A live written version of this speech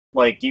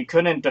Like, you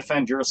couldn't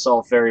defend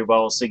yourself very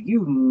well, so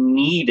you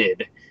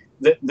needed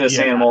this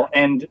Yeah. animal.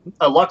 And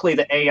luckily,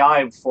 the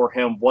AI for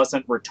him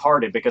wasn't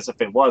retarded, because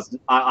if it was,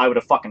 I would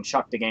have fucking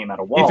chucked the game at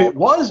a wall. If it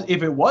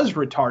was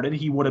retarded,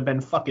 he would have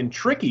been fucking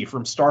Tricky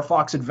from Star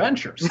Fox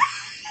Adventures.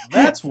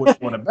 That's what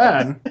it would have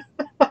been.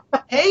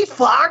 Hey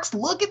Fox,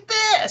 look at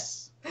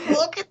this.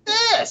 Look at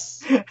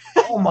this.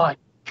 Oh my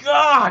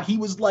god, he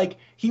was like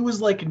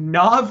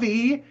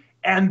Navi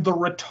and the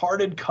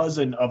retarded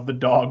cousin of the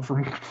dog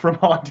from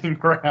Haunting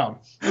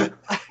Grounds.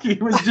 He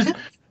was just,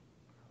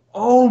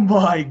 oh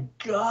my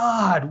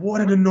god,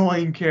 what an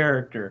annoying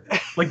character.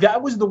 Like,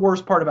 that was the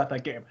worst part about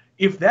that game.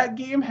 If that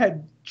game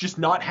had just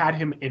not had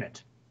him in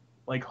it,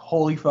 like,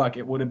 holy fuck,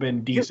 it would have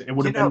been decent. It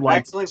would have been like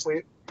Actually,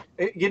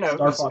 Star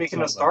Fox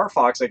speaking of Zelda. Star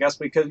Fox, I guess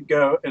we could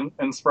go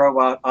and throw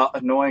out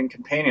annoying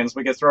companions.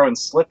 We could throw in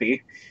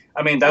Slippy.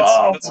 I mean,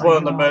 Oh that's my one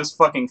of the god. most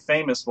fucking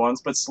famous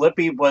ones. But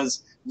Slippy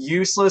was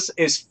useless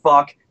as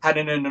fuck, had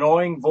an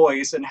annoying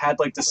voice, and had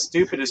like the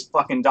stupidest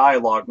fucking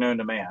dialogue known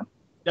to man.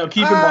 Now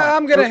keep in mind,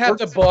 I'm gonna have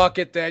to balk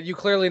at that. You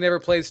clearly never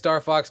played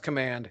Star Fox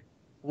Command.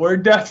 we're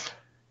def-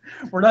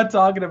 we're not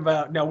talking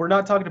about no, we're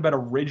not talking about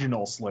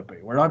original Slippy.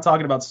 We're not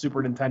talking about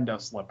Super Nintendo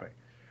Slippy.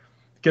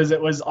 Because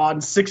it was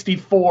on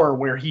 64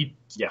 where he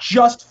Yeah.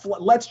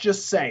 let's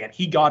just say it,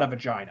 he got a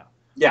vagina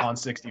Yeah. on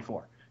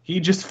 64. He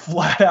just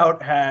flat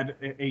out had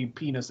a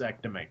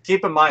penisectomy.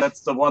 Keep in mind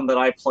that's the one that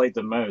I played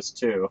the most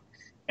too,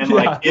 and Yeah.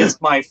 like is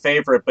my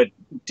favorite. But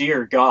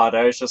dear God,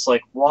 I was just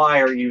like,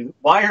 why do you,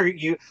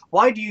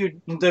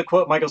 to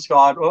quote Michael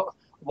Scott,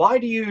 why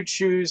do you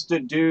choose to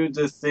do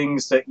the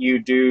things that you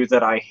do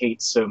that I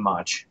hate so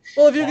much?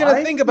 Well, if you're Why?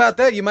 gonna think about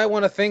that, you might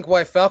want to think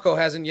why Falco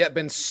hasn't yet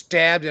been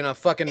stabbed in a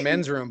fucking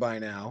men's room by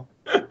now.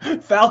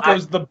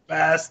 Falco's the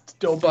best.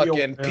 Don't be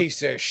Fucking a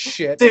piece of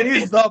shit. Dude,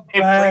 He's the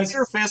if best.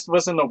 Razor Fist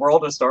was in the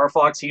world of Star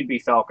Fox, he'd be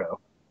Falco.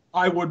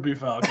 I would be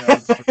Falco.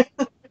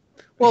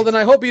 Well, then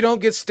I hope you don't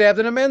get stabbed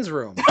in a men's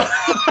room.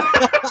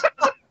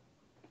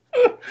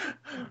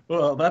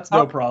 Well, that's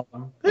no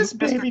problem. This Mr.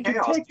 baby can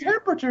Chaos, take dude.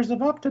 temperatures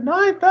of up to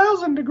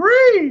 9,000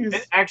 degrees.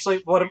 Actually,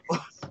 one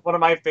of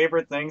my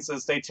favorite things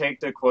is they take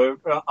the quote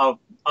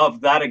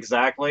of that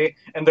exactly,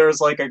 and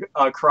there's like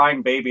a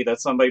crying baby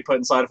that somebody put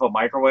inside of a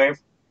microwave.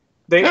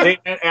 They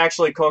didn't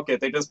actually cook it.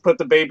 They just put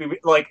the baby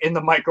like in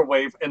the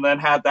microwave and then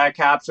had that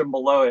caption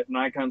below it, and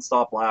I couldn't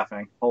stop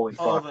laughing. Holy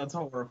Oh, fuck! that's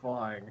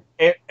horrifying.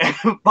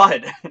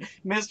 But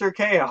Mr.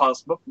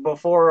 Chaos,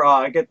 before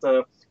I get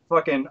the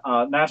fucking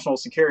national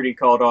security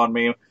called on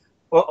me,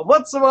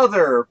 what's some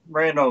other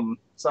random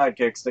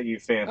sidekicks that you I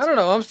fancy? don't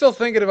know. I'm still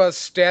thinking about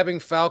stabbing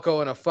Falco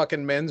in a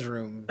fucking men's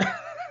room.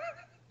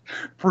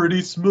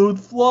 Pretty smooth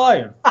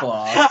flying,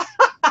 Fox.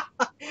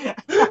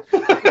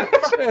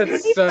 That He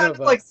son sounded of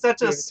a like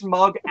such a bitch.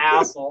 smug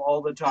asshole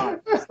all the time.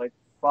 It's like,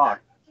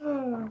 fuck.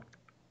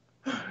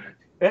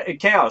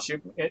 Chaos,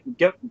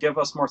 give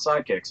us more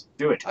sidekicks.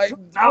 Do it. No!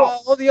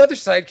 Well, all the other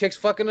sidekicks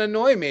fucking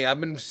annoy me. I've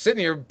been sitting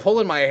here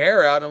pulling my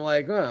hair out. I'm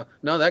like, oh,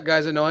 no, that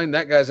guy's annoying.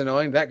 That guy's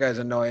annoying. That guy's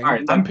annoying. All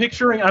right, I'm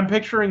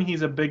picturing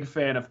he's a big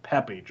fan of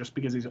Peppy just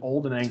because he's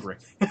old and angry.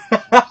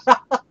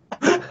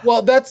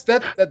 Well, that's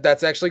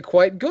actually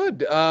quite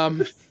good.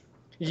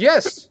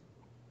 Yes.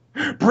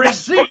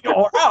 Proceed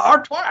or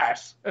our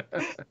class.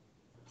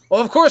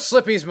 Well, of course,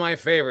 Slippy's my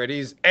favorite.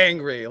 He's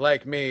angry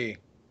like me.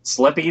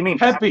 Slippy, you mean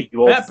Peppy,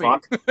 you old Peppy.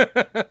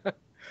 fuck?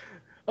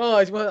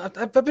 Oh, well,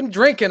 I've been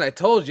drinking. I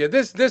told you.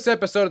 This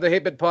episode of the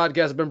 8-Bit Podcast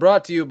has been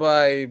brought to you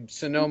by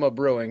Sonoma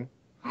Brewing.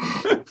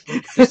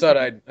 I thought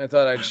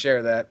I'd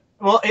share that.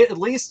 Well, at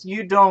least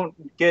you don't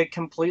get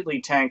completely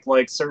tanked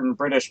like certain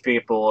British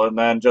people and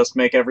then just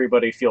make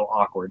everybody feel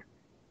awkward.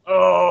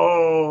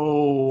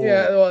 Oh.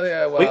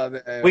 Yeah,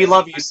 well, We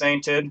love you,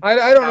 Sainted. I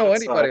don't know Have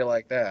it anybody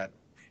like that.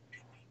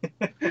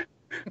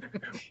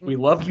 We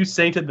love you,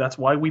 Sainted. That's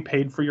why we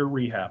paid for your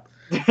rehab.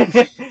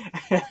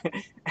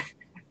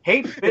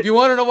 Hey, If you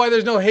want to know why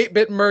there's no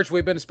 8-Bit merch,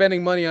 we've been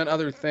spending money on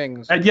other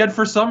things. And yet,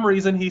 for some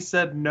reason, he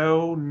said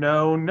no,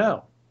 no,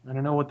 no. I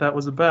don't know what that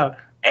was about.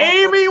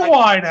 Amy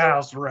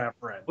Winehouse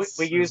reference.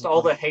 we used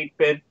all the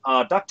 8-bit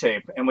duct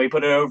tape and we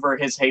put it over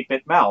his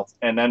 8-bit mouth,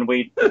 and then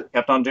we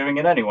kept on doing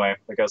it anyway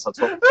because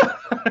that's what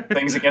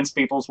things against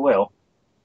people's will.